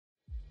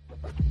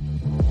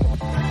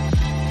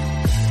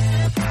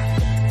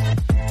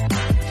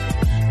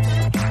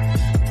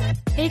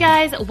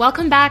guys,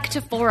 welcome back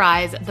to Four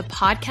Eyes, the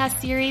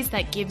podcast series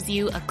that gives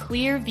you a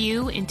clear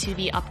view into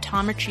the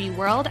optometry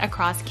world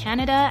across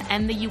Canada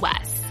and the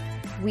US.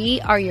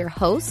 We are your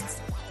hosts.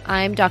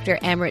 I'm Dr.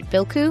 Amrit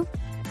Bilku.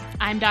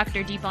 I'm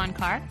Dr. Deepan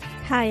Kaur.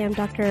 Hi, I'm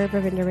Dr.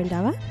 Ravinder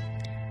Randhawa.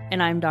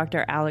 And I'm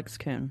Dr. Alex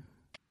Kuhn.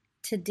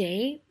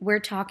 Today, we're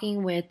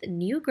talking with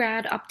new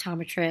grad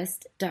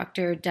optometrist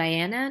Dr.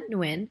 Diana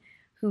Nguyen,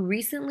 who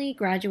recently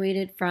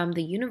graduated from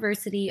the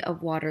University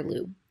of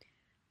Waterloo.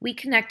 We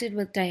connected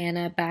with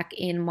Diana back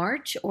in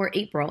March or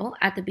April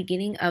at the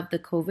beginning of the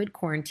COVID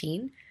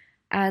quarantine,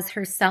 as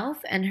herself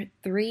and her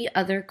three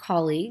other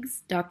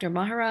colleagues, Dr.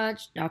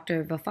 Maharaj,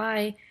 Dr.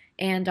 Vafai,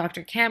 and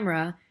Dr.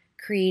 Kamra,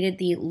 created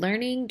the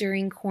Learning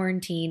During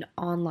Quarantine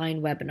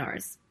online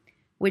webinars,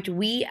 which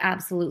we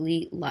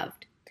absolutely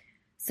loved.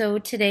 So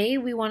today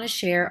we want to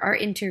share our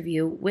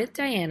interview with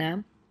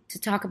Diana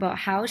to talk about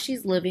how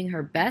she's living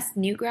her best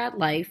new grad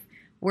life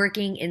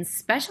working in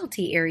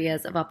specialty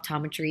areas of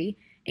optometry,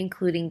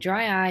 including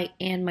dry eye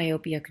and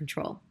myopia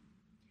control.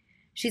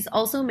 She's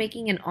also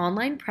making an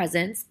online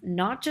presence,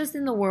 not just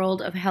in the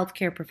world of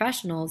healthcare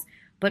professionals,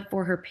 but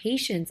for her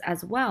patients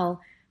as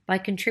well, by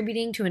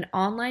contributing to an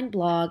online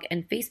blog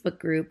and Facebook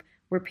group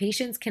where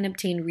patients can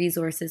obtain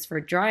resources for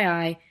dry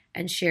eye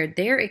and share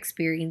their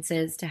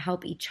experiences to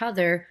help each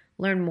other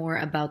learn more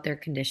about their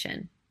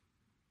condition.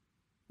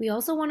 We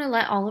also want to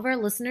let all of our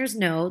listeners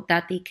know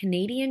that the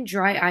Canadian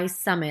Dry Eye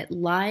Summit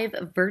live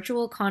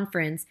virtual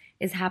conference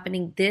is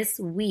happening this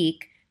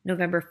week,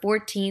 November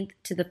 14th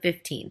to the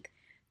 15th.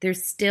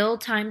 There's still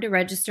time to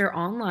register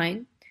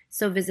online,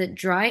 so visit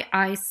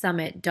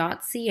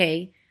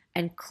dryesummit.ca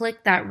and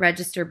click that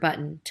register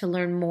button to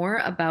learn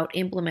more about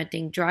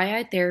implementing dry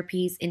eye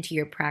therapies into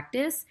your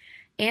practice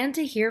and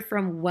to hear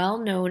from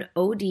well-known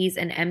ODs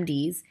and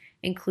MDs,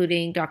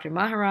 including Dr.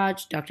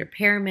 Maharaj, Dr.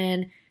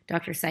 Perriman,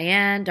 Dr.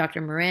 Sayan,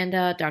 Dr.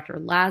 Miranda, Dr.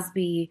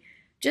 Lasby,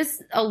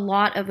 just a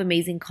lot of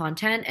amazing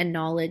content and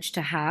knowledge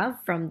to have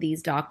from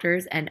these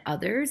doctors and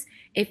others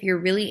if you're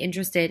really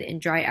interested in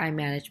dry eye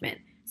management.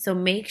 So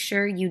make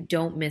sure you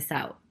don't miss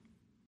out.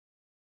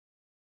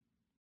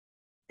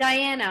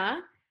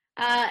 Diana,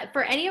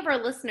 for any of our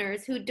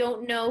listeners who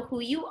don't know who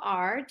you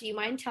are, do you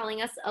mind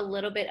telling us a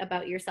little bit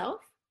about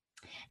yourself?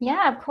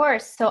 Yeah, of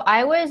course. So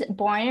I was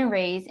born and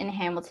raised in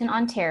Hamilton,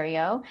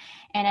 Ontario,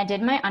 and I did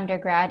my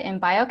undergrad in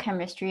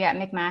biochemistry at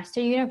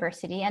McMaster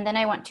University, and then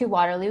I went to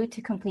Waterloo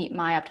to complete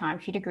my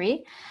optometry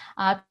degree.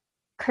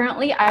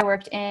 Currently, I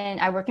work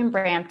in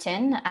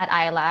Brampton at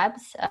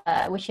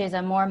iLabs, which is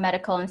a more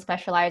medical and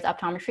specialized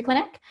optometry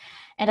clinic.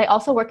 And I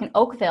also work in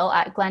Oakville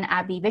at Glen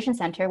Abbey Vision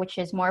Center, which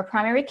is more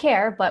primary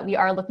care, but we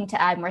are looking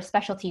to add more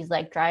specialties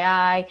like dry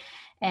eye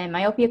and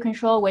myopia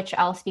control, which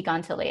I'll speak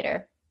on to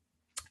later.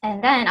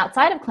 And then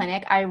outside of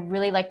clinic, I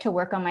really like to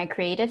work on my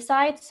creative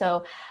side.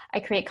 So I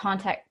create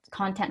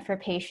content for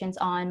patients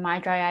on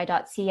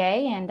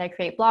mydryeye.ca, and I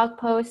create blog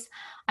posts.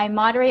 I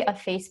moderate a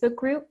Facebook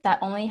group that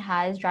only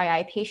has dry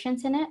eye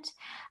patients in it.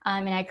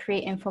 And I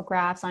create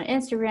infographics on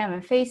Instagram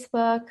and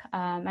Facebook.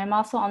 I'm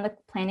also on the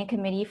planning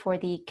committee for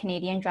the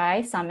Canadian Dry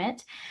Eye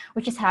Summit,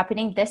 which is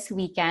happening this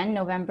weekend,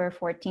 November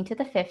 14th to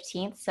the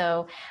 15th.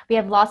 So we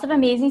have lots of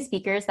amazing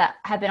speakers that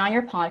have been on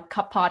your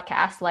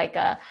podcast, like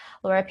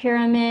Laura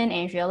Perriman,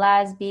 Andrea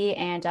Lasby,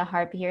 and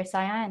Harpihir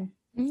Sayan.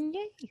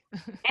 Yay.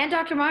 And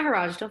Dr.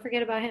 Maharaj, don't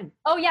forget about him.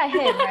 Oh yeah,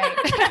 him, right.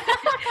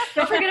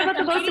 Don't forget about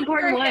the most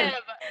important one.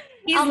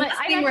 He's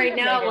listening right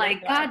now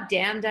like, God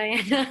damn,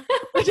 Diana. Damn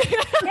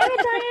it,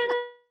 Diana.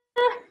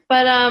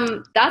 But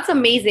that's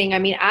amazing. I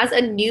mean, as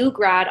a new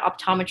grad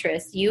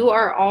optometrist, you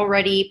are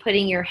already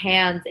putting your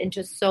hands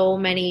into so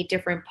many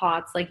different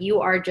pots. Like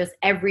you are just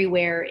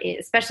everywhere,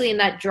 especially in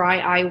that dry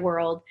eye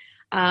world.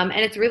 And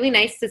it's really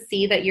nice to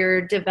see that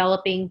you're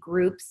developing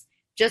groups,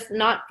 just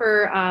not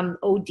for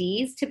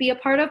ODs to be a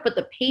part of, but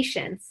the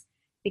patients,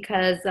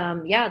 because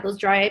those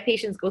dry eye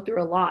patients go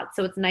through a lot.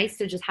 So it's nice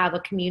to just have a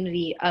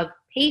community of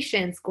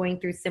patients going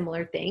through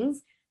similar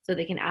things so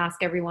they can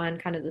ask everyone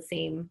kind of the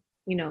same,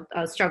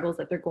 struggles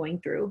that they're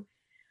going through.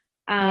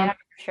 Yeah,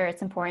 for sure.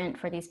 It's important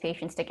for these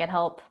patients to get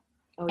help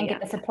and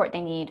get the support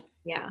they need.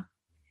 Yeah.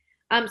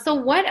 So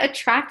what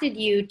attracted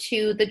you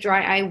to the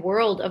dry eye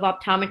world of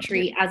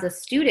optometry as a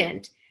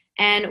student?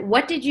 And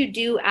what did you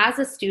do as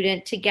a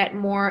student to get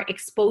more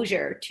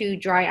exposure to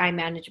dry eye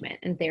management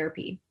and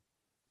therapy?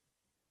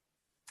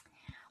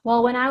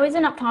 Well, when I was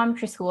in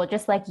optometry school,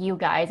 just like you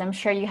guys, I'm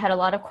sure you had a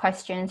lot of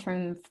questions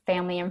from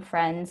family and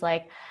friends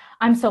like,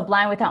 I'm so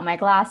blind without my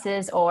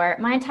glasses, or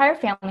my entire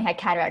family had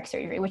cataract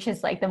surgery, which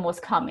is like the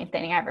most common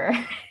thing ever.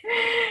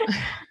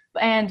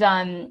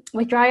 And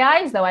with dry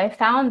eyes, though, I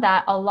found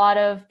that a lot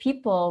of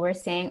people were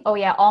saying, oh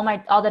yeah,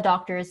 all the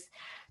doctors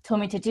told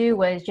me to do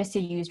was just to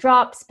use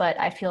drops, but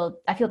I feel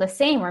the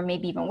same or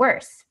maybe even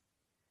worse.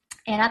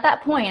 And at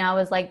that point, I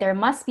was like, there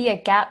must be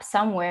a gap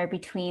somewhere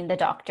between the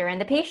doctor and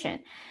the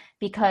patient,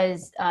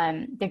 because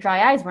the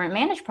dry eyes weren't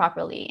managed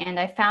properly. And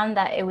I found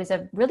that it was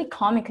a really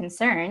common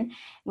concern,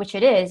 which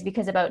it is,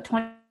 because about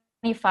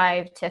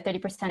 25 to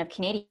 30% of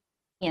Canadians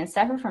and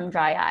suffer from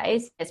dry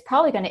eyes is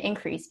probably going to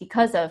increase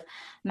because of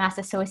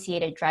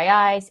mass-associated dry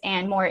eyes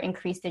and more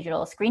increased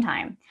digital screen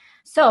time.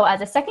 So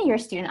as a second-year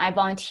student, I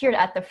volunteered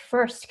at the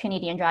first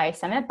Canadian Dry Eye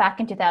Summit back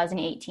in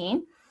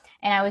 2018,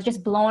 and I was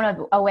just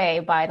blown away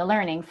by the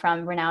learning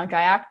from renowned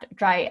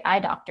dry eye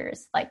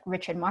doctors like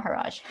Richard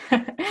Maharaj.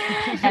 And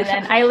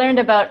then I learned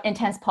about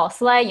intense pulse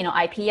light,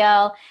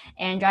 IPL,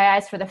 and dry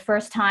eyes for the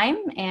first time,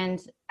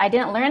 and I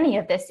didn't learn any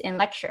of this in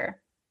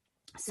lecture.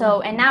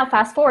 So, and now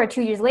fast forward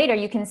 2 years later,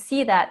 you can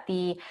see that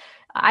the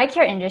eye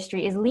care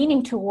industry is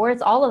leaning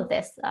towards all of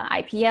this,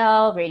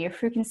 IPL, radio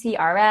frequency,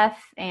 RF,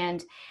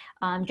 and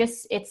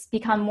it's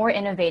become more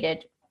innovative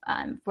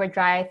for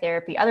dry eye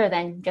therapy other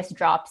than just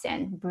drops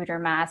and Bruder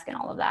mask and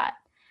all of that.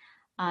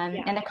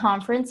 And the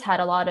conference had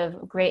a lot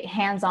of great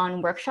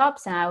hands-on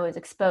workshops, and I was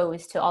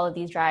exposed to all of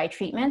these dry eye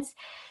treatments.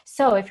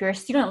 So if you're a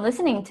student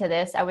listening to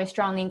this, I would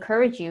strongly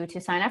encourage you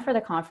to sign up for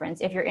the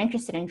conference if you're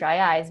interested in dry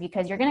eyes,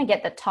 because you're going to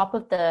get the top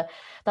of the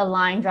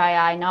line dry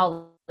eye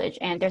knowledge.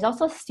 And there's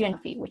also a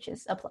student fee, which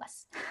is a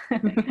plus.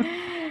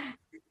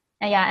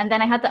 And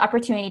then I had the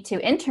opportunity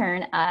to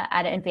intern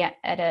at an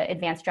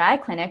advanced dry eye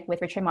clinic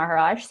with Richard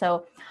Maharaj.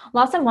 So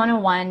lots of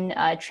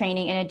one-on-one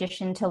training in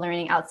addition to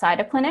learning outside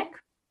of clinic.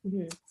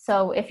 Mm-hmm.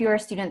 So if you're a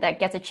student that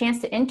gets a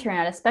chance to intern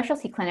at a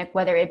specialty clinic,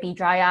 whether it be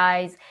dry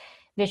eyes,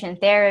 vision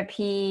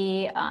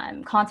therapy,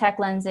 contact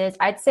lenses,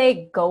 I'd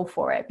say go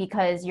for it,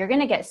 because you're going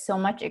to get so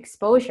much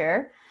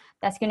exposure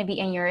that's going to be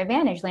in your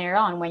advantage later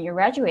on when you're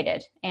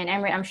graduated. And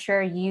Emrit, I'm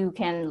sure you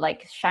can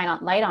shine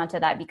light onto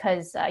that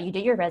because you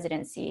did your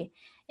residency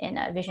in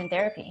vision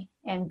therapy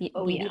and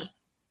BD.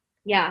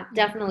 Yeah,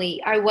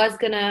 definitely. I was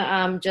going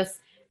to just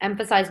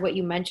emphasize what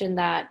you mentioned,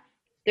 that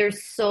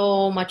there's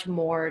so much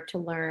more to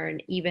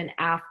learn even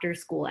after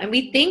school. And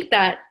we think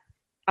that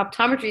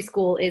optometry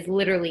school is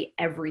literally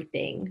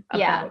everything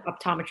about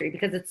optometry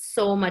because it's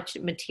so much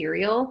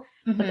material.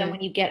 Mm-hmm. But then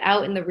when you get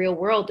out in the real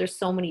world, there's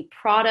so many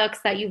products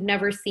that you've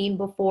never seen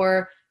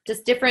before,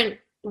 just different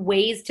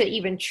ways to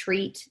even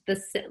treat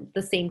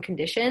the same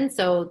condition.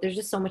 So there's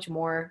just so much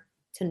more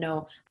to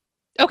know.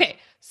 Okay.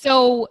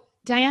 So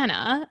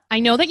Diana, I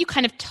know that you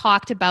kind of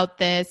talked about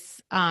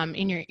this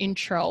in your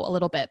intro a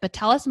little bit, but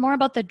tell us more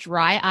about the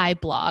Dry Eye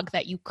blog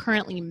that you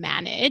currently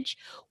manage.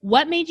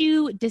 What made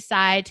you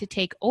decide to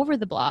take over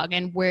the blog,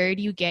 and where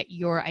do you get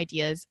your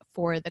ideas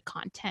for the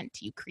content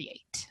you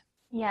create?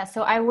 Yeah,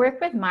 so I work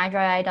with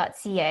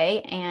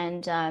mydryeye.ca,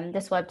 and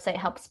this website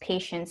helps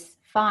patients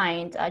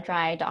find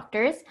dry eye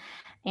doctors.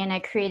 And I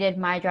created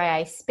My Dry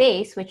Eye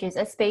Space, which is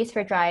a space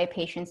for dry eye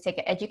patients to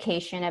get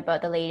education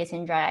about the latest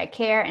in dry eye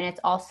care. And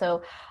it's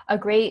also a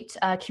great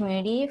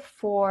community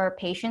for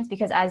patients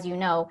because, as you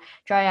know,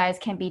 dry eyes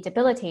can be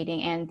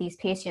debilitating. And these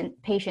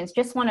patients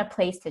just want a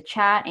place to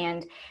chat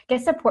and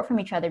get support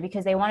from each other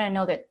because they want to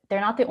know that they're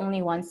not the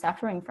only ones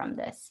suffering from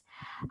this.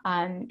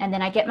 And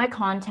then I get my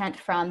content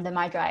from the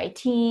My Dry Eye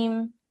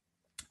team,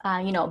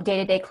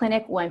 day-to-day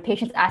clinic. When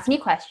patients ask me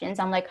questions,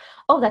 I'm like,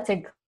 oh, that's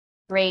a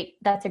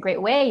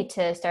great way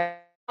to start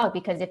out,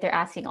 because if they're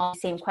asking all the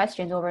same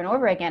questions over and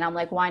over again, I'm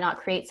like, why not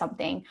create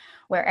something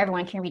where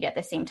everyone can read at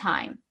the same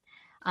time?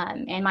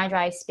 And My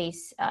Dry Eye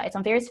Space, it's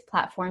on various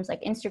platforms like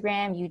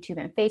Instagram, YouTube,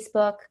 and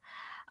Facebook.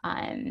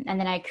 And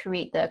then I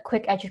create the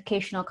quick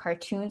educational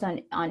cartoons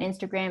on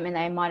Instagram, and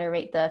I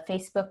moderate the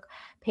Facebook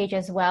page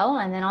as well.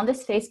 And then on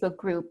this Facebook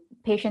group,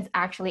 patients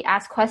actually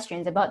ask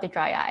questions about the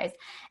dry eyes.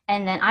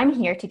 And then I'm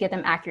here to give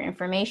them accurate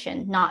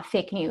information, not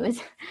fake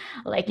news,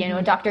 like,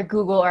 Dr.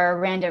 Google or a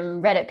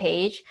random Reddit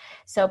page.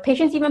 So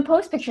patients even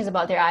post pictures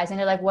about their eyes and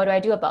they're like, what do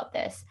I do about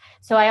this?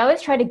 So I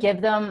always try to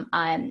give them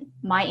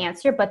my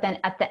answer. But then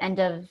at the end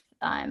of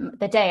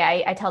the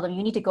day, I tell them,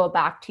 you need to go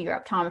back to your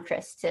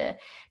optometrist to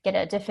get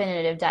a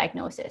definitive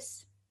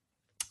diagnosis,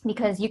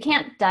 because you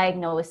can't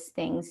diagnose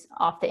things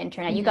off the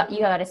internet. Mm-hmm. You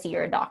got to see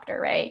your doctor,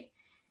 right?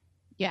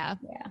 Yeah.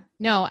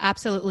 No,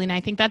 absolutely. And I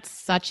think that's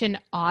such an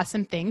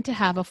awesome thing to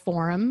have a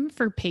forum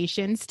for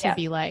patients to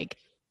be like,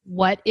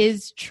 what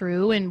is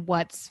true and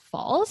what's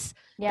false?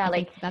 Yeah,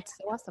 that's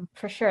so awesome.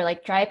 For sure.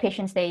 Like dry eye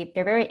patients, they're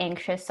very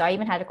anxious. So I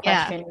even had a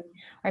question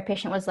where a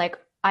patient was like,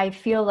 I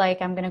feel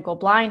like I'm going to go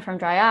blind from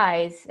dry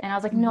eyes. And I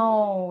was like,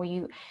 no,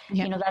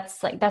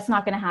 that's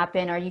not going to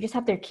happen. Or you just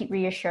have to keep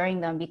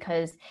reassuring them,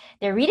 because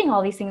they're reading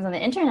all these things on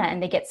the internet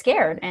and they get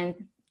scared. And,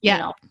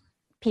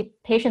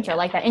 patients are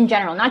like that in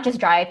general, not just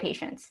dry eye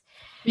patients.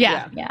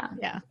 Yeah.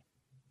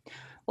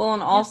 Well,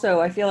 and also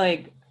I feel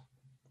like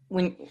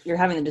when you're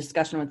having the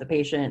discussion with the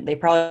patient, they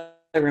probably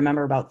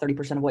remember about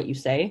 30% of what you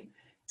say.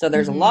 So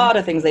there's a lot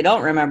of things they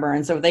don't remember.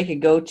 And so if they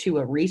could go to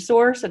a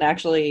resource and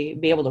actually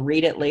be able to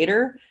read it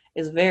later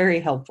is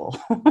very helpful.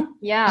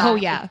 Yeah. Oh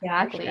yeah.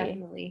 Exactly.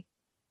 Definitely.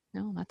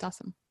 No, that's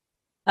awesome.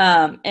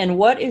 And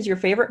what is your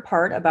favorite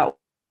part about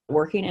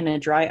working in a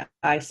dry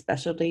eye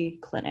specialty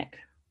clinic?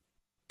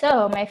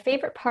 So my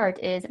favorite part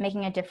is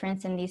making a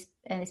difference in these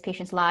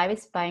patients'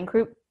 lives by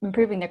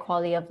improving their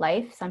quality of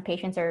life. Some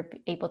patients are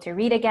able to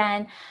read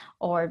again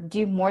or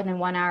do more than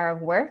 1 hour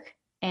of work.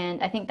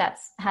 And I think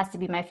that's has to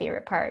be my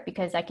favorite part,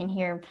 because I can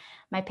hear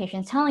my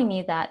patients telling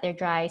me that their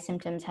dry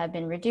symptoms have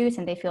been reduced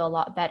and they feel a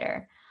lot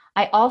better.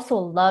 I also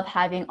love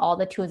having all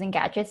the tools and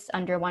gadgets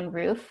under one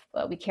roof.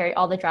 We carry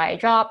all the dry eye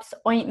drops,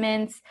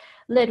 ointments,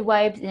 lid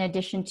wipes, in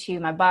addition to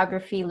my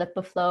Biography,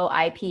 Lipoflow,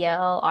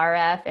 IPL,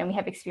 RF, and we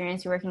have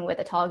experience working with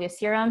autologous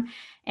serum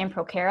and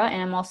Procara.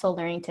 And I'm also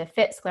learning to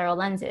fit scleral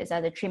lenses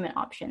as a treatment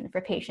option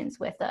for patients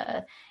with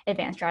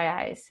advanced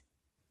dry eyes.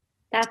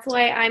 That's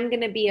why I'm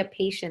going to be a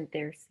patient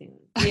there soon.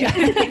 Yeah.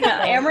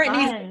 Amrit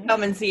needs to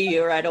come and see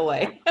you right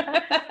away.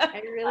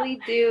 I really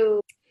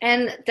do.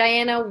 And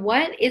Diana,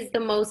 what is the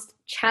most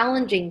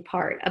challenging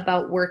part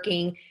about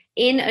working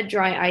in a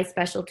dry eye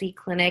specialty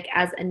clinic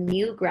as a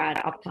new grad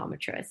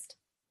optometrist?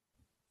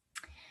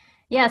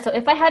 Yeah, so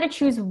if I had to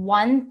choose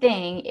one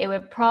thing, it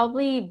would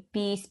probably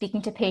be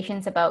speaking to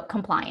patients about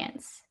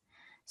compliance.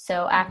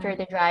 So after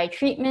the dry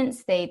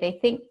treatments, they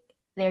think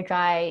their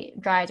dry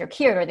eyes are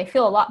cured, or they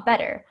feel a lot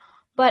better.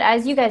 But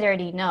as you guys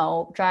already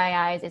know,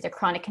 dry eyes is a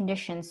chronic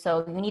condition,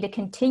 so you need to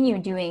continue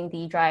doing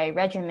the dry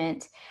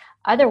regimen.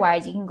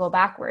 Otherwise, you can go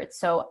backwards.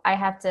 So I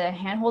have to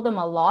handhold them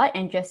a lot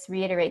and just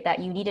reiterate that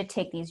you need to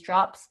take these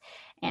drops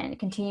and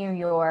continue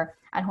your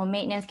at-home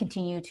maintenance,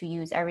 continue to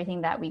use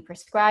everything that we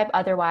prescribe.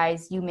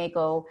 Otherwise, you may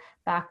go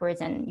backwards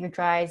and your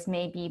dry eyes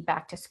may be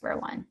back to square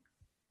one.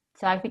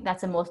 So I think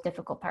that's the most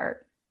difficult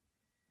part.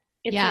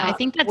 It's Yeah, I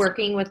think that's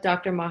working with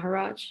Dr.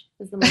 Maharaj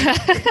is the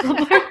most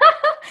difficult part.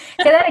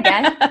 Say that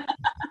again.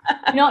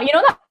 You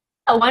know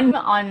that one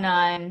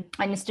on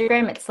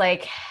Instagram. It's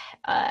like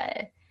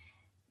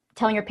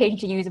telling your patient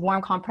to use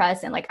warm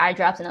compress and like eye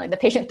drops, and like the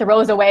patient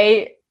throws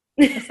away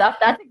stuff.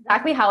 That's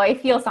exactly how I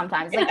feel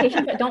sometimes. Like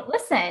patients that don't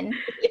listen.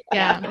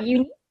 Yeah.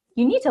 You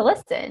need to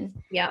listen.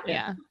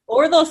 Yeah.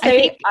 Or they'll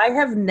say, I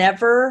have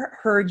never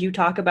heard you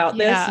talk about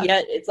this,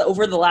 yet it's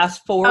over the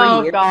last 4 years.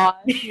 Oh, God.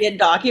 Get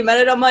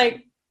documented. I'm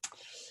like,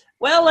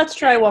 well, let's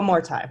try one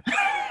more time.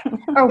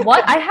 Or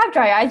what? I have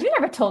dry eyes. You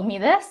never told me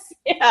this.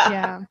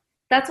 Yeah.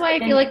 That's why I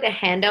feel like the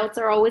handouts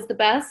are always the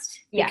best.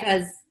 Yes.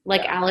 Because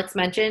like Alex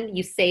mentioned,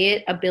 you say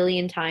it a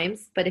billion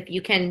times, but if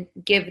you can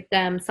give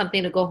them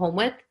something to go home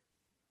with,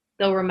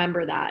 they'll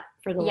remember that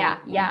for the long run.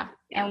 Yeah.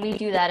 And we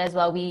do that as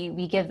well.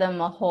 We give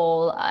them a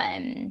whole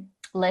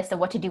list of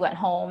what to do at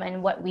home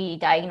and what we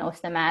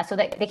diagnose them as, so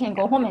that they can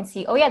go home and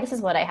see, oh yeah, this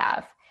is what I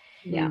have.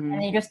 Yeah.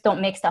 And they just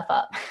don't make stuff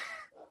up.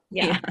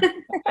 Yeah.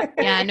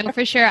 Yeah, no,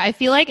 for sure. I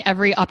feel like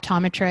every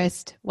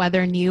optometrist,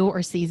 whether new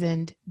or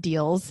seasoned,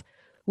 deals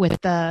with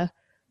the,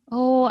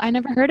 oh, I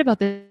never heard about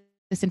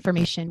this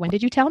information. When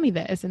did you tell me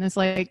this? And it's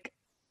like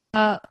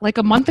a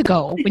month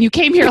ago when you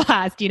came here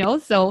last,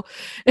 So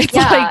it's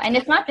and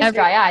it's not just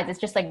dry eyes. It's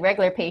just like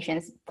regular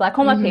patients,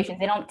 glaucoma patients.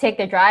 They don't take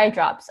their dry eye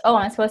drops. Oh,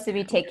 am I supposed to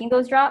be taking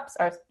those drops,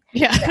 or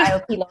the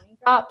IOP loading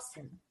drops?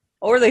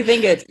 Or they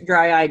think it's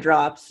dry eye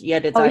drops,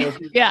 yet it's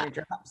IOP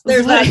drops.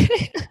 There's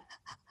that.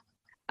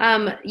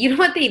 You know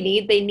what they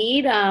need? They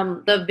need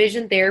the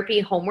vision therapy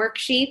homework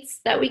sheets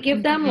that we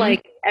give them.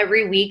 Like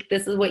every week,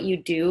 this is what you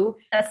do.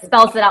 That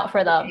spells it out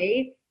for them.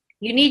 Okay?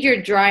 You need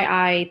your dry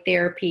eye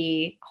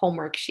therapy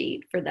homework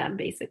sheet for them,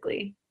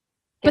 basically.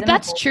 But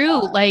that's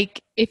true.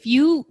 Like if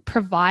you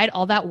provide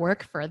all that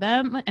work for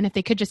them, and if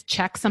they could just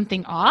check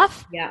something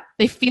off,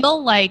 they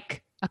feel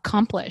like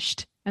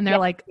accomplished, and they're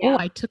like, oh,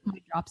 I took my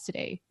drops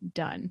today.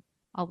 Done.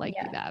 I'll do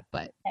that.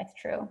 But that's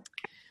true.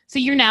 So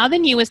you're now the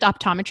newest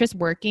optometrist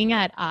working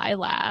at Eye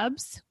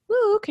Labs.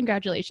 Woo!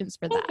 Congratulations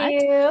for that.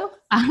 Thank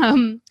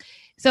you.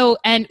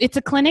 And it's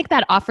a clinic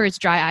that offers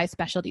dry eye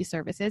specialty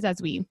services,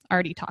 as we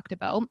already talked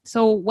about.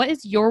 So what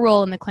is your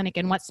role in the clinic,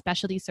 and what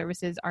specialty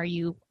services are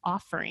you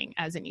offering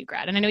as a new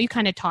grad? And I know you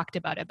kind of talked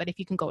about it, but if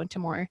you can go into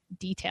more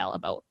detail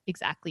about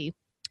exactly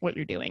what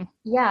you're doing.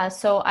 Yeah,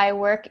 so I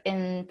work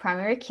in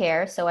primary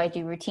care. So I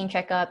do routine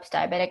checkups,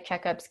 diabetic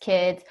checkups,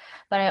 kids,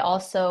 but I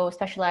also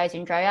specialize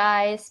in dry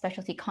eyes,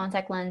 specialty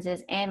contact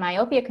lenses, and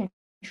myopia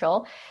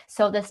control.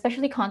 So the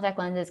specialty contact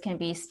lenses can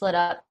be split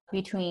up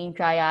between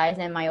dry eyes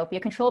and myopia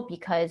control,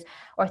 because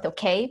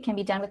Ortho-K can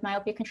be done with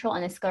myopia control,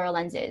 and the scleral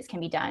lenses can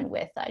be done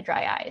with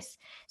dry eyes.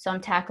 So I'm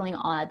tackling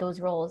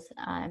those roles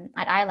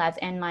at Eye Labs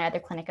and my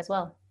other clinic as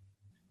well.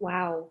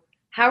 Wow.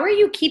 How are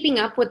you keeping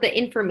up with the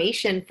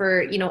information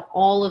for,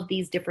 all of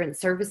these different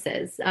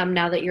services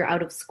now that you're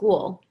out of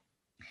school?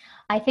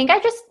 I think I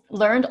just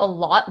learned a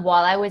lot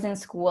while I was in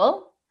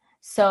school.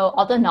 So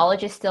all the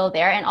knowledge is still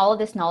there, and all of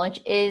this knowledge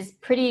is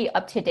pretty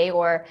up to date,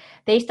 or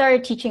they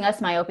started teaching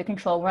us myopia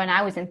control when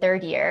I was in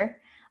third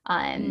year.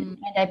 And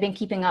I've been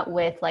keeping up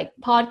with like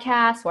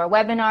podcasts or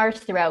webinars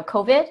throughout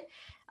COVID.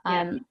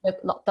 The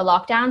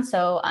lockdown.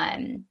 So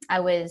I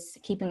was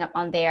keeping up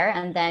on there,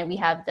 and then we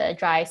have the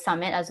Dry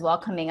Summit as well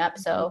coming up.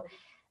 So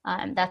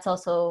that's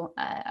also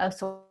a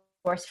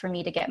source for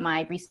me to get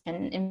my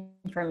recent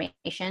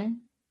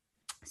information.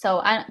 So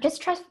I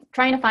just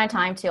trying to find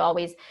time to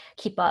always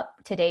keep up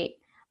to date.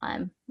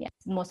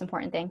 It's the most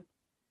important thing.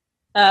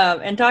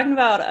 And talking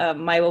about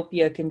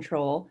myopia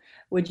control,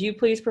 would you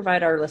please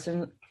provide our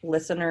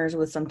listeners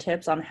with some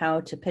tips on how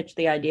to pitch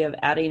the idea of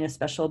adding a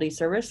specialty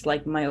service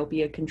like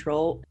myopia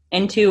control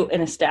into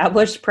an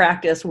established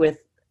practice with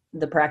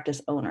the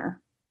practice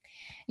owner?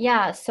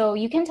 Yeah, so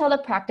you can tell the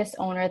practice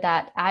owner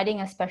that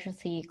adding a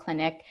specialty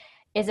clinic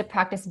is a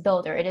practice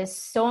builder. It is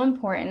so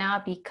important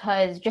now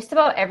because just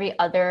about every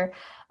other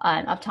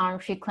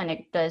optometry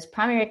clinic does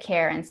primary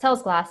care and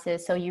sells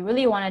glasses. So you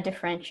really want to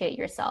differentiate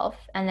yourself.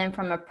 And then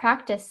from a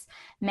practice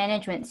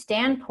management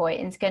standpoint,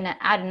 it's going to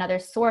add another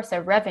source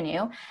of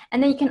revenue.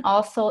 And then you can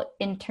also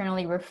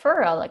internally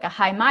refer like a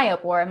high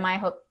myop or a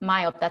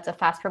myop that's a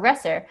fast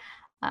progressor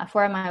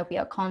for a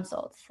myopia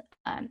consult.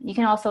 You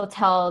can also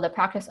tell the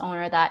practice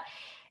owner that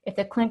if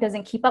the clinic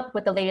doesn't keep up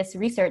with the latest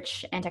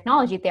research and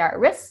technology, they are at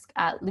risk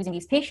at losing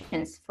these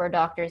patients for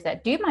doctors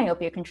that do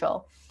myopia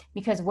control,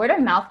 because word of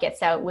mouth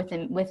gets out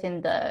within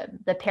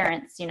the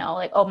parents,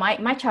 like, oh,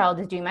 my child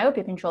is doing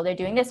myopia control, they're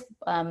doing this,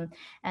 and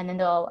then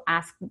they'll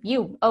ask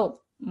you, oh,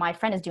 my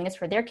friend is doing this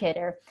for their kid,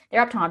 or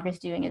their optometrist is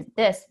doing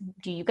this.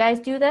 Do you guys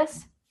do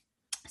this?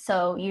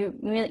 So you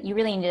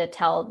really need to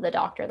tell the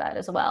doctor that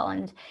as well.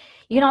 And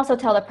you can also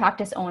tell the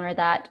practice owner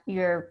that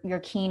you're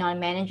keen on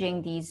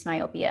managing these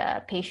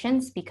myopia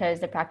patients because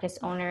the practice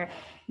owner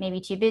may be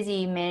too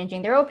busy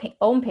managing their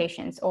own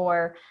patients,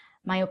 or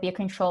myopia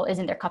control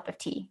isn't their cup of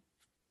tea.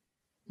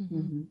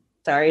 Mm-hmm.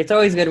 Sorry, it's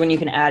always good when you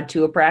can add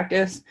to a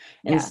practice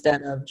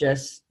instead of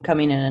just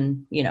coming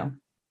in and,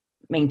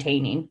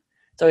 maintaining.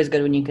 It's always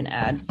good when you can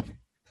add.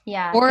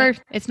 Yeah. Or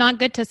it's not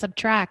good to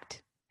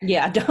subtract.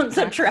 Yeah, don't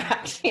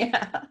subtract.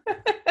 Yeah.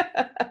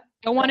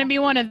 Don't want to be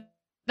one of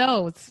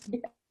those.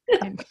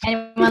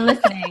 Anyone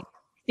listening,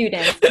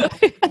 students.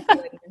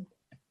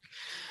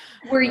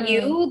 Were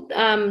you,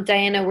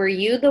 Diana, were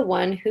you the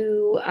one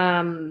who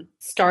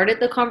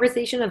started the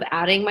conversation of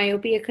adding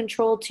myopia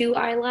control to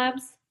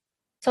iLabs?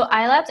 So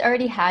iLabs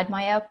already had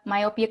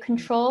myopia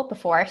control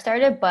before I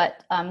started,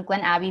 but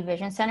Glen Abbey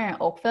Vision Center in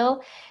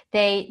Oakville,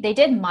 they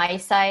did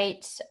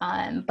MiSight,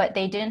 but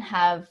they didn't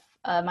have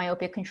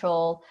myopia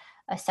control,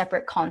 a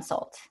separate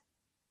consult.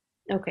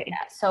 Okay.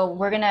 Yeah, so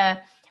we're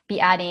gonna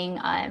be adding,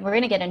 we're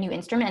gonna get a new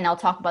instrument, and I'll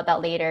talk about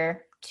that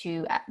later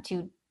to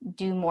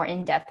do more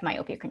in-depth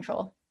myopia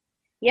control.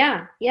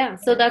 Yeah.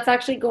 So that's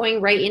actually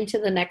going right into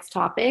the next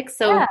topic.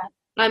 So. Yeah.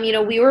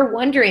 We were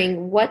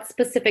wondering what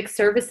specific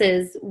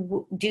services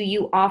do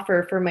you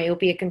offer for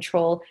myopia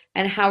control,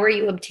 and how are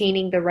you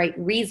obtaining the right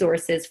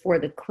resources for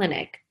the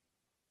clinic?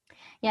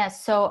 Yeah,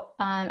 so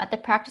at the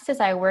practices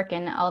I work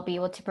in, I'll be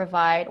able to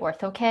provide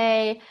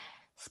ortho-K,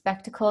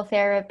 spectacle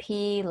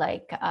therapy,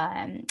 like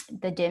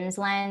the DIMS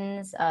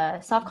lens,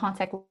 soft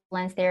contact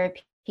lens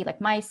therapy, like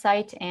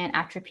MiSight, and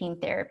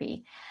atropine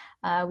therapy.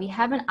 We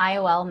have an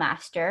IOL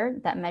master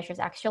that measures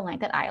axial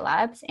length at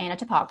iLabs, and a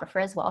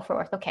topographer as well for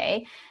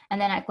ortho-K.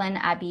 And then at Glen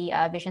Abbey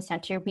Vision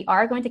Center, we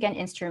are going to get an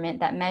instrument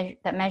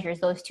that measures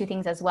those two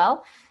things as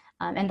well.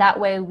 And that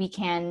way we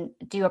can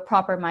do a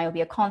proper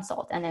myopia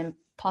consult and then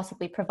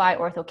possibly provide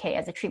ortho-K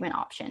as a treatment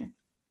option.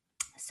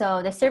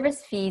 So the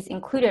service fees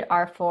included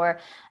are for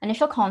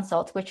initial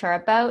consults, which are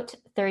about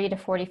 30 to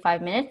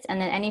 45 minutes, and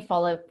then any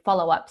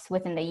follow-ups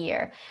within the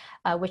year,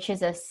 which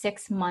is a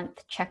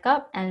 6-month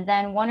checkup, and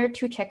then 1 or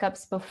 2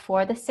 checkups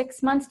before the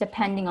 6 months,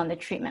 depending on the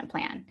treatment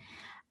plan.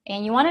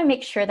 And you want to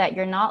make sure that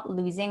you're not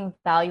losing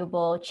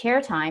valuable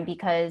chair time,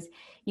 because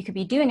you could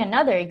be doing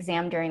another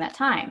exam during that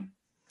time.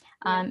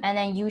 And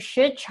then you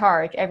should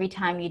charge every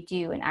time you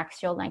do an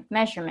axial length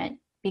measurement,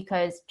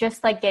 because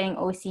just like getting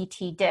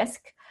OCT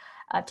disc,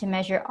 to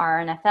measure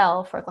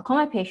RNFL for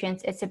glaucoma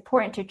patients, it's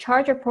important to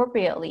charge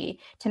appropriately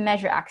to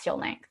measure axial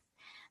length,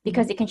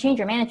 because it can change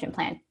your management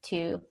plan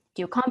to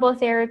do combo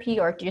therapy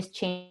or to just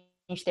change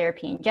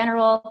therapy in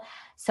general.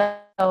 So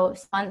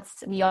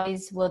once we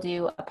always will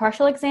do a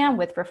partial exam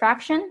with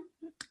refraction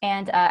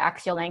and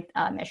axial length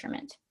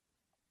measurement.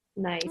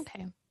 Nice.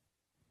 Okay.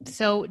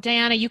 So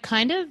Diana, you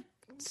kind of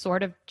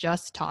sort of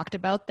just talked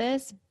about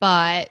this,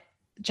 but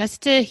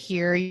just to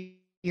hear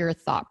your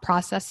thought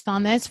process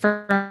on this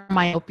for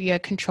myopia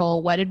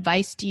control, what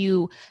advice do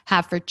you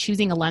have for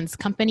choosing a lens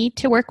company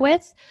to work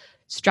with,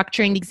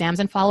 structuring the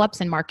exams and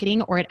follow-ups, and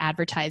marketing or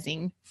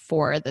advertising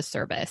for the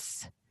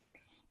service?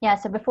 Yeah,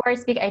 so before I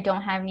speak, I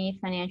don't have any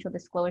financial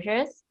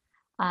disclosures,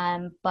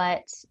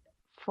 but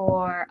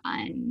for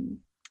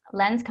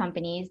lens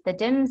companies, the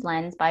DIMS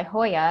lens by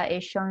Hoya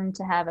is shown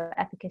to have an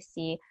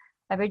efficacy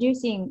of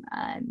reducing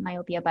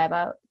myopia by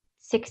about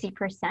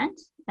 60%.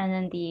 And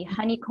then the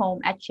honeycomb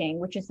etching,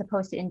 which is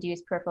supposed to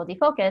induce peripheral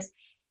defocus,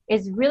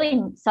 is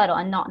really subtle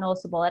and not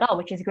noticeable at all,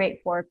 which is great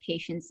for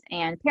patients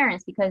and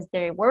parents because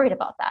they're worried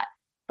about that.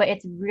 But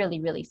it's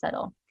really, really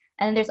subtle.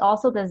 And then there's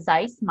also the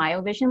Zeiss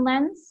MyoVision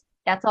lens.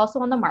 That's also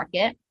on the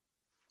market,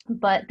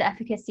 but the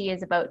efficacy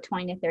is about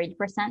 20 to 30%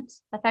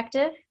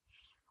 effective.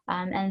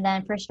 And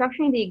then for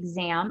structuring the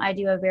exam, I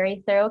do a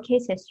very thorough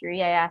case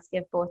history. I ask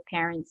if both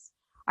parents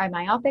are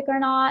myopic or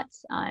not,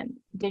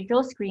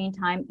 digital screen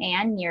time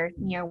and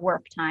near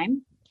work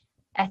time,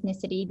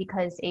 ethnicity,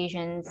 because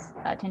Asians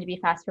tend to be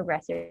fast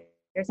progressors,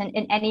 And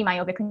in any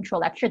myopia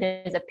control lecture,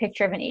 there's a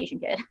picture of an Asian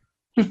kid.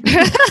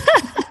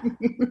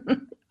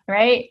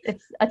 Right?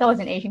 It's always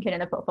an Asian kid in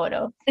the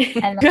photo.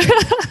 And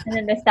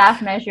then the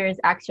staff measures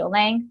axial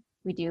length.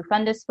 We do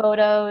fundus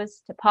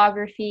photos,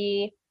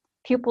 topography,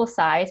 pupil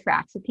size for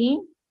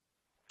axopine.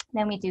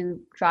 Then we do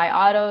dry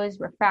autos,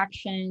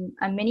 refraction,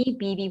 a mini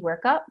BV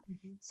workup.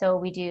 So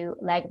we do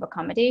leg of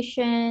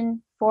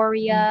accommodation,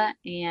 phoria,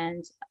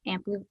 and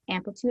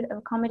amplitude of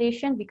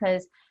accommodation,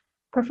 because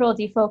peripheral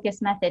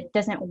defocus method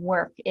doesn't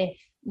work if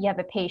you have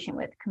a patient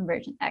with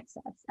convergent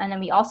excess. And then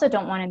we also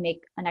don't want to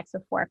make an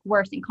exophoric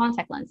worse in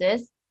contact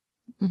lenses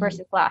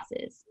versus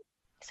glasses.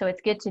 So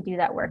it's good to do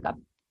that workup.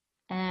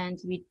 And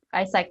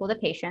I cycle the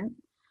patient,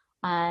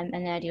 and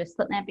then I do a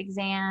slit lamp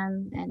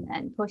exam and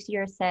then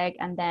posterior seg.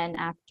 And then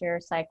after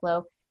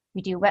cyclo,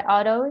 we do wet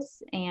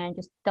autos and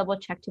just double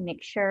check to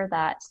make sure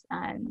that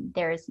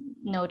there's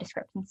no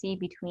discrepancy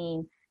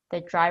between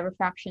the dry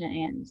refraction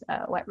and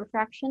wet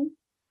refraction.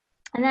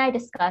 And then I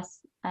discuss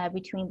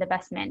between the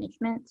best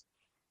management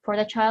for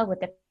the child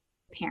with the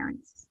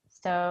parents.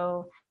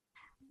 So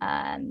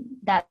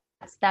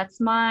that's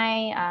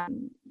my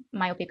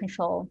myopia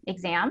control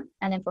exam.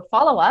 And then for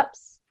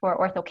follow-ups for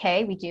Ortho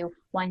K, we do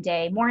 1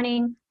 day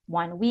morning,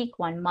 1 week,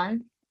 1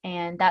 month.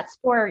 And that's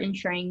for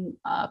ensuring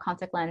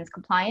contact lens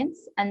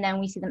compliance. And then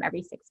we see them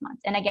every 6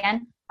 months. And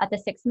again, at the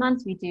 6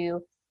 months, we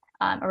do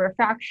a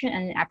refraction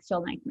and an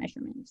axial length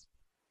measurement.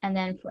 And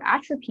then for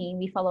atropine,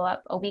 we follow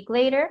up a week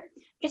later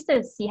just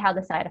to see how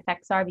the side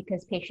effects are,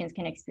 because patients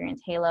can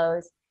experience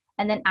halos.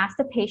 And then ask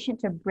the patient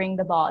to bring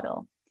the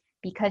bottle,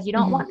 because you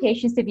don't want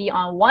patients to be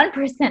on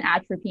 1%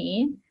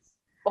 atropine,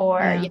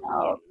 or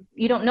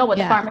you don't know what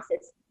the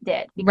pharmacist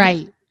did.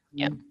 Right.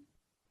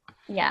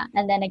 Yeah.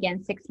 And then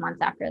again, 6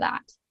 months after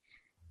that.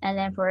 And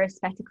then for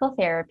spectacle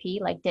therapy,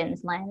 like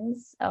DIMS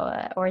lens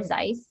or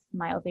Zeiss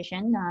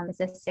MyoVision, it's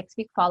a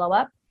 6-week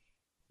follow-up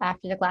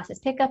after the glasses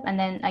pickup, and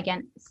then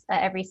again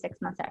every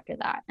 6 months after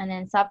that. And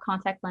then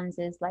sub-contact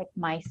lenses like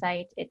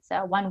MiSight, it's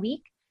 1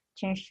 week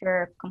to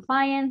ensure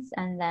compliance,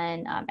 and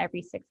then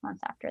every 6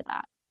 months after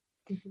that.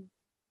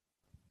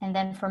 And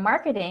then for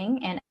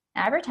marketing and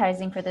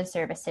advertising for the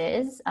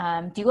services,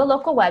 do a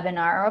local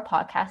webinar or a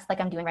podcast like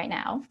I'm doing right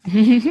now.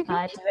 Do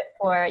it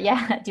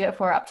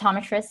for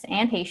optometrists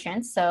and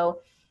patients. So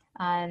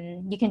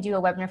you can do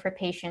a webinar for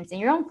patients in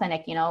your own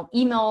clinic, do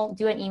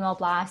an email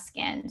blast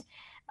and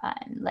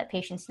let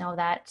patients know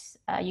that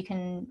you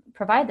can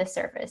provide this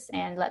service,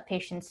 and let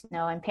patients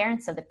know and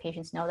parents of the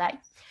patients know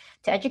that,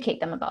 to educate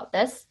them about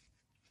this.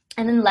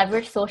 And then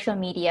leverage social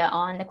media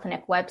on the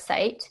clinic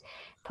website,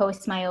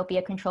 post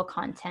myopia control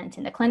content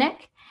in the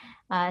clinic,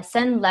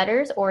 send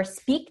letters or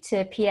speak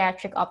to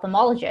pediatric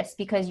ophthalmologists,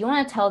 because you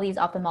want to tell these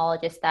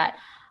ophthalmologists that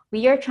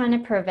we are trying to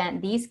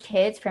prevent these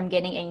kids from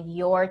getting in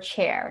your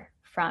chair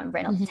from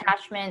retinal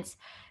detachments,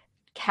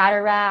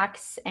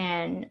 cataracts,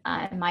 and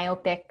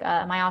myopic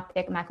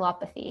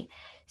maculopathy.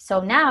 So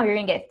now you're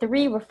going to get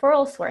 3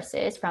 referral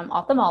sources from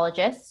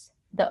ophthalmologists,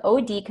 the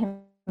OD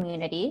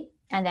community,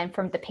 and then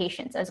from the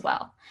patients as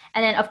well.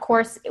 And then, of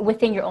course,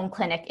 within your own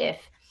clinic, if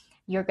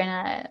you're going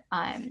to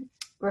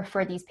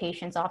refer these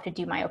patients off to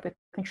do myopia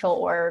control,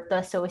 or the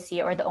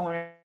associate or the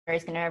owner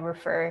is going to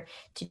refer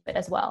to it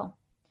as well.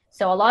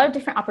 So a lot of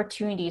different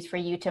opportunities for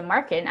you to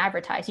market and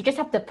advertise. You just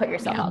have to put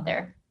yourself out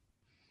there.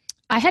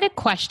 I had a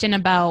question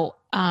about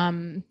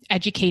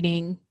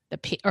educating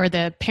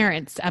the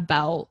parents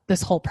about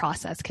this whole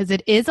process, because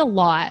it is a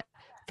lot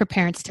for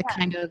parents to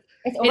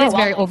it is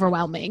very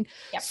overwhelming.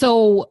 Yep.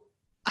 So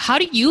how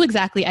do you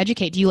exactly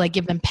educate? Do you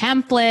give them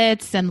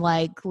pamphlets and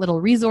little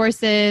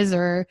resources,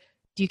 or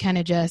do you kind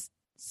of just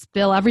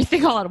spill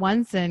everything all at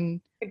once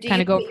and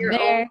kind of go from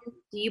there?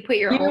 Do you put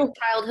your own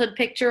childhood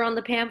picture on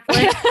the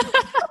pamphlet?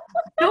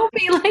 Don't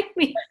be like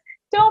me.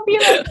 Don't be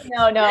like me.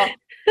 No.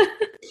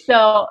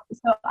 So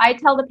I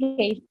tell the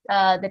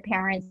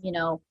parents,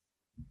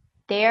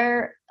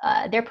 their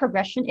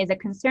progression is a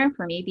concern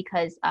for me,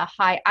 because a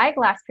high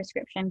eyeglass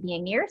prescription,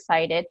 being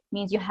nearsighted,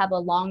 means you have a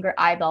longer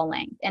eyeball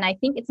length. And I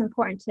think it's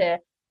important to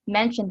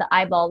mention the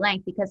eyeball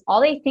length, because all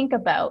they think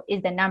about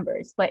is the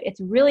numbers, but it's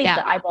really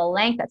the eyeball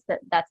length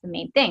that's the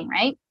main thing,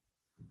 right?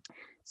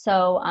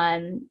 So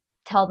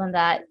tell them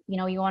that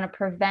you want to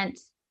prevent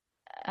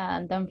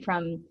them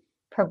from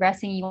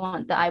progressing. You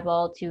want the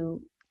eyeball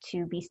to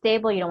be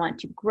stable. You don't want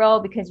it to grow,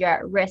 because you're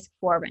at risk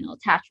for retinal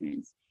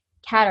attachments,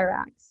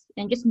 cataracts,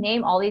 and just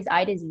name all these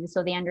eye diseases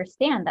so they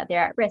understand that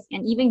they're at risk,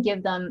 and even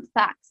give them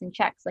facts and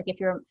checks. Like if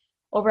you're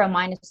over a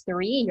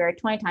 -3, you're at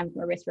 20 times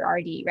more risk for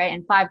RD, right?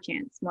 And 5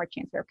 more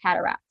chance for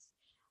cataracts.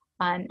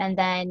 And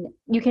then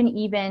you can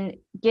even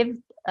give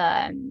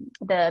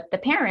the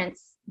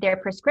parents their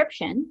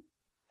prescription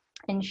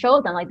and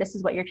show them this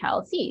is what your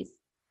child sees.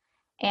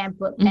 And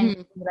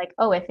be like,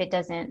 oh, if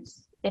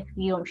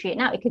you don't treat it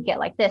now, it could get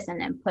like this, and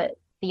then put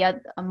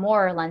the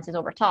more lenses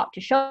over top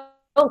to show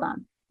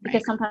them.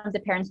 Because sometimes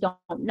the parents don't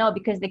know,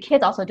 because the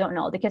kids also don't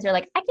know. The kids are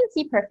like, I can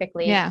see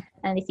perfectly. Yeah.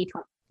 And they see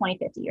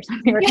 20/50 or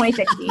something, or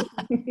 20/60,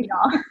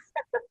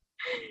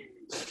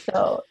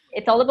 So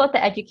it's all about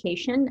the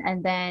education.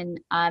 And then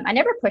I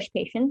never push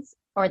patients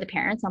or the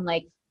parents. I'm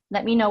like,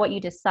 let me know what you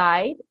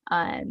decide.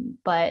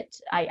 But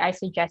I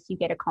suggest you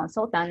get a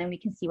consult done, and we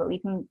can see what we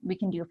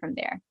can do from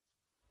there.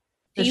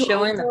 Just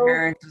showing the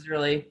parents is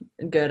really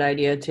a good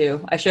idea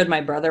too. I showed my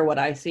brother what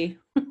I see.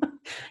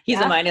 He's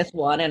a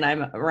 -1 and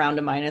I'm around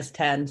a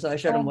 -10. So I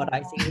showed him what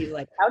I see. He's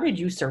like, how did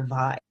you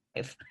survive?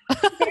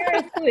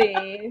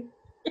 Seriously.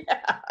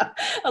 Yeah.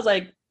 I was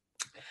like,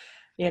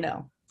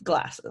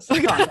 glasses.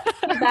 Too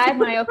bad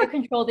myopia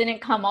control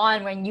didn't come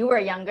on when you were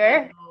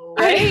younger.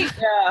 Right?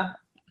 Yeah.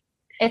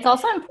 It's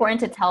also important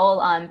to tell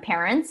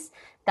parents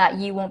that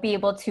you won't be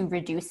able to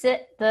reduce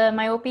the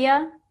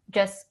myopia.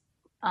 Just,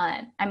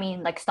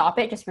 stop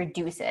it, just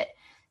reduce it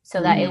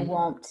so that it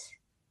won't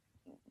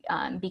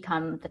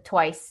become the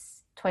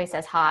twice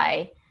as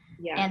high.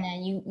 Yeah. And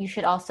then you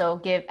should also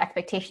give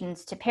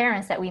expectations to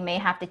parents that we may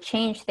have to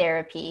change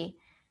therapy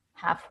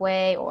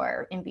halfway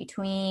or in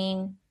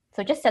between.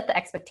 So just set the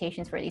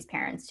expectations for these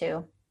parents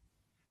too.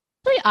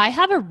 Actually, I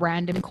have a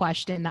random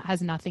question that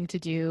has nothing to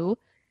do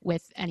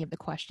with any of the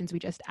questions we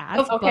just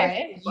asked.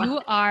 Okay. But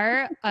you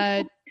are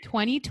a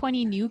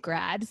 2020 new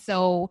grad.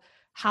 So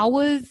how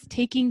was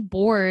taking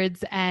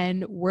boards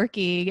and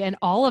working and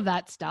all of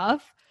that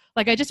stuff?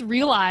 Like, I just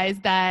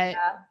realized that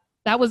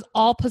that was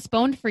all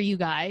postponed for you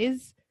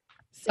guys.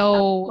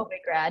 So no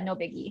big grad, no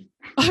biggie.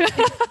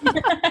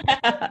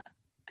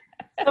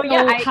 So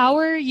how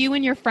are you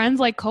and your friends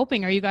like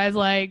coping? Are you guys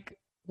like,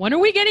 when are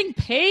we getting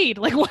paid?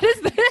 Like, what is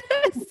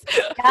this?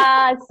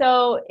 Yeah,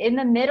 so in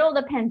the middle of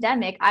the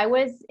pandemic, I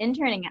was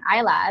interning at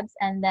iLabs,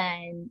 and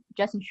then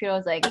Justin Trudeau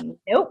was like,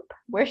 nope,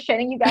 we're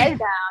shutting you guys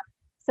down.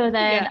 So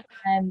then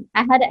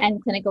I had to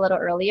end clinic a little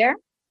earlier.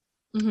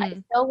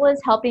 I still was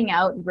helping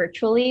out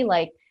virtually,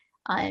 like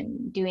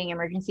doing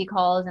emergency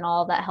calls and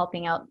all of that,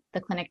 helping out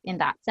the clinic in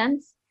that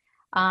sense.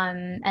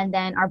 And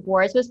then our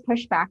boards was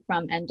pushed back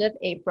from end of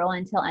April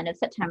until end of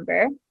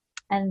September.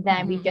 And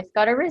then we just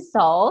got a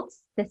result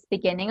this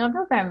beginning of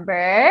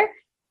November.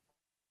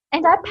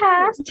 And I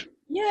passed.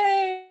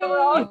 Yay!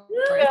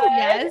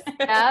 Yes.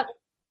 Yep.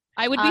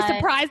 I would be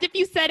surprised if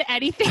you said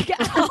anything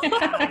else.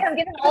 I'm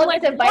giving all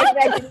this advice that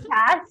I just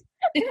passed.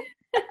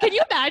 Can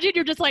you imagine?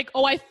 You're just like,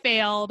 oh, I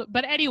failed.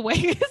 But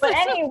anyways.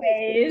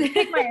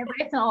 Take my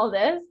advice on all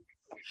this.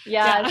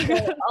 Yeah.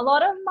 So a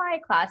lot of my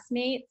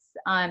classmates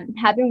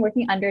have been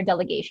working under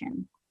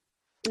delegation.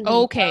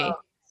 Okay.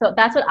 So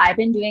that's what I've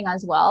been doing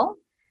as well.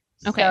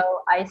 Okay.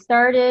 So I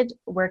started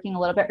working a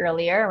little bit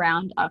earlier,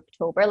 around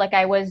October. Like,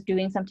 I was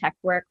doing some tech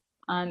work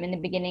in the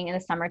beginning in the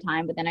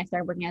summertime, but then I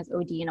started working as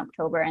OD in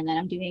October, and then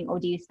I'm doing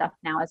OD stuff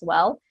now as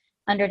well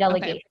under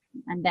delegation.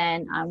 Okay. And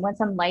then once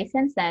I'm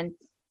licensed, then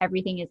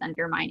everything is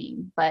under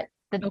mining. But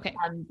the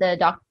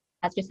doctor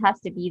just has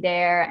to be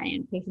there,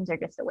 and patients are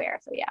just aware.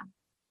 So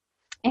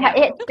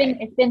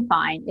it's been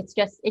fine. It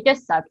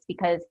just sucks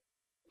because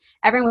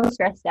everyone was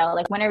stressed out.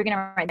 Like, when are we going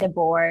to write the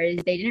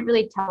boards? They didn't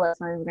really tell us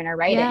when we were going to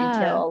write it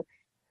until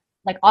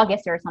like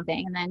August or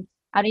something. And then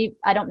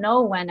I don't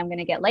know when I'm going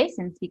to get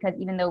licensed, because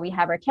even though we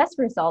have our test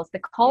results, the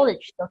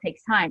college still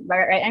takes time,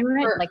 right? I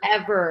mean, like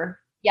forever.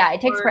 Yeah, it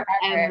takes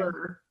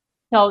forever.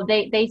 So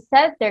they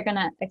said they're going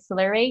to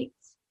accelerate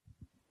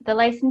the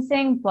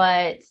licensing,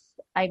 but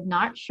I'm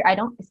not sure. I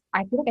feel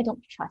like I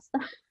don't trust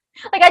them.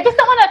 Like, I just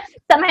don't want to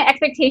set my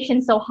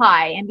expectations so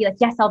high and be like,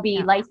 yes, I'll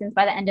be licensed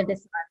by the end of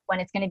this month,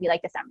 when it's going to be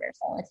like December.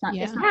 So it's not.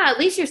 At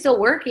least you're still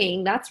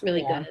working. That's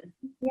really good.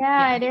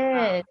 Yeah, it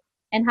is.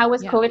 And how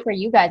was COVID for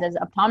you guys as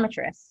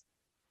optometrists?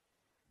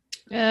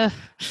 It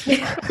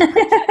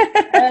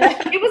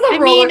was a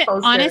roller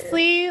coaster.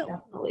 Honestly,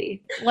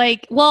 definitely.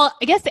 Like, well,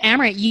 I guess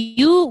Amrit,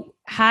 you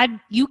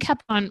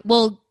kept on.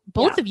 Well,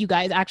 both of you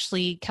guys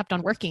actually kept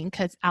on working,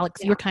 because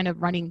Alex, you were kind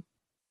of running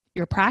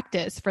your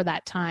practice for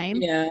that time.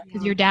 Yeah.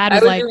 Because your dad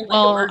was like,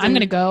 well, I'm going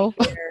to go.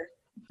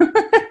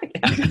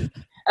 I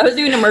was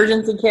doing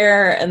emergency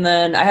care, and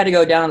then I had to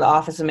go down to the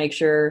office and make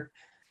sure,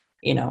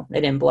 they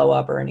didn't blow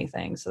up or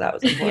anything. So that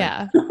was important.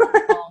 Yeah.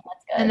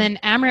 And then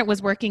Amrit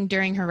was working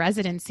during her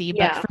residency,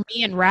 but for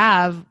me and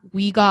Rav,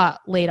 we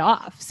got laid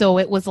off. So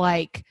it was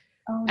like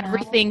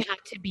everything had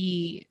to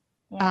be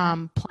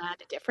planned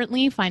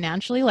differently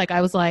financially. Like,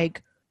 I was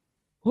like,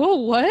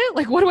 oh, what?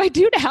 Like, what do I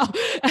do now?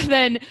 And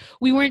then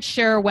we weren't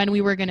sure when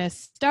we were going to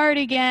start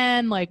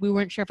again. Like, we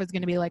weren't sure if it was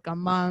going to be like a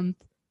month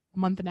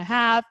and a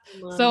half.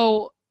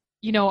 So,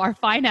 our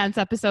finance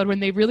episode, when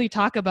they really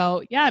talk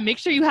about, make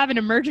sure you have an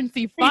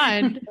emergency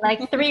fund.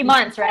 Like 3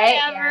 months,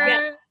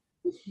 right?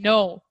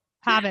 No,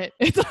 have it.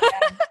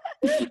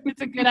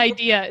 It's a good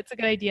idea. It's a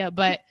good idea.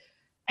 But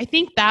I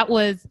think that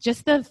was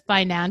just the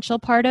financial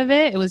part of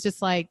it. It was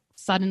just like,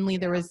 suddenly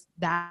there was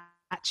that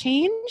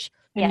change.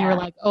 And you were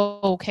like,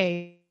 oh,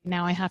 okay,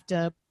 now I have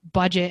to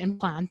budget and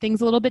plan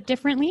things a little bit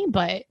differently,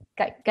 but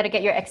got to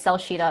get your Excel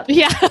sheet up.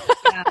 Yeah.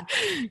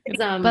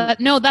 But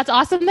no, that's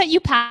awesome that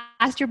you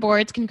passed your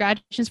boards.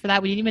 Congratulations for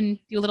that. We didn't even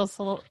do a little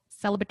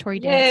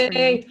celebratory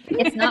dance.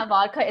 It's not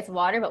vodka, it's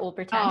water, but we'll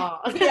pretend. Oh,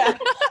 yeah.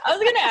 I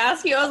was going to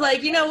ask you, I was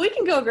like, we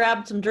can go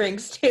grab some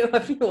drinks too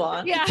if you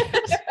want. Yeah.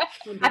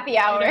 Happy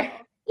hour.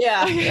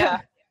 Yeah.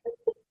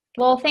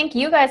 Well, thank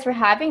you guys for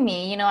having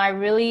me. You know, I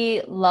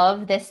really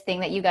love this thing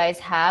that you guys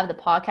have, the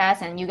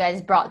podcast, and you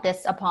guys brought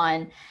this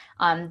upon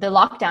the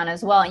lockdown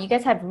as well. And you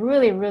guys have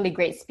really, really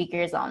great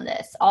speakers on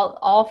this,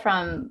 all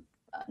from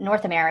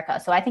North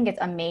America. So I think it's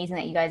amazing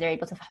that you guys are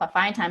able to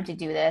find time to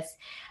do this,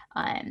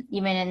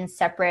 even in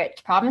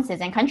separate provinces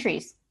and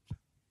countries.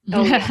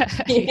 Oh,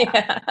 yeah.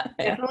 Yeah.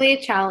 Definitely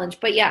a challenge.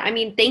 But yeah, I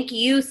mean, thank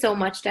you so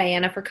much,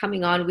 Diana, for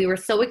coming on. We were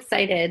so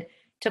excited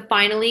to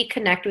finally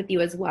connect with you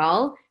as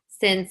well.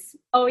 Since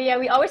oh yeah,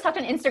 we always talked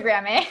on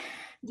Instagram, eh?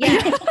 yeah,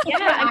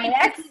 I mean,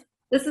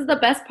 this is the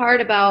best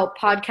part about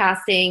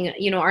podcasting.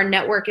 You know, our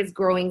network is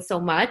growing so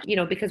much, you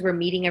know, because we're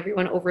meeting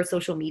everyone over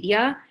social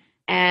media.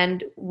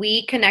 And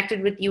we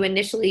connected with you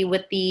initially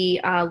with the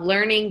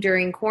learning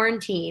during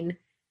quarantine,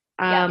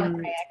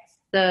 the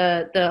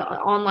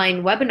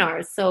online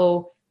webinars.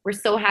 So we're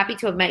so happy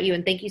to have met you,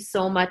 and thank you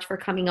so much for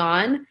coming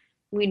on.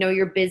 We know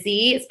you're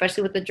busy,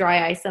 especially with the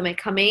Dry Eye Summit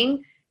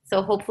coming.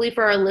 So hopefully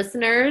for our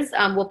listeners,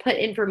 we'll put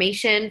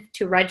information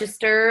to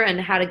register and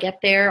how to get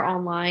there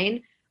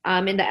online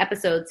in the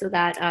episode so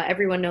that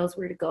everyone knows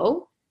where to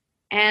go.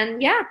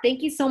 And yeah,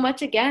 thank you so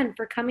much again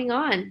for coming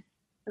on.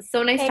 It's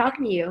so nice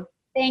talking to you.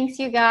 Thanks,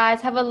 you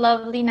guys. Have a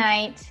lovely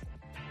night.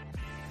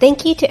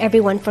 Thank you to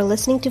everyone for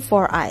listening to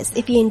Four Eyes.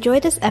 If you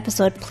enjoyed this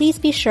episode, please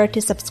be sure to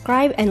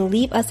subscribe and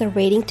leave us a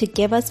rating to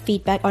give us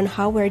feedback on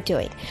how we're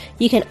doing.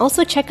 You can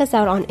also check us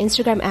out on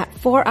Instagram at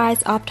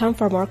 4EyesOptom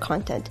for more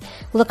content.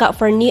 Look out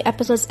for new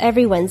episodes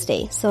every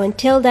Wednesday. So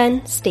until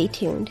then, stay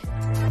tuned.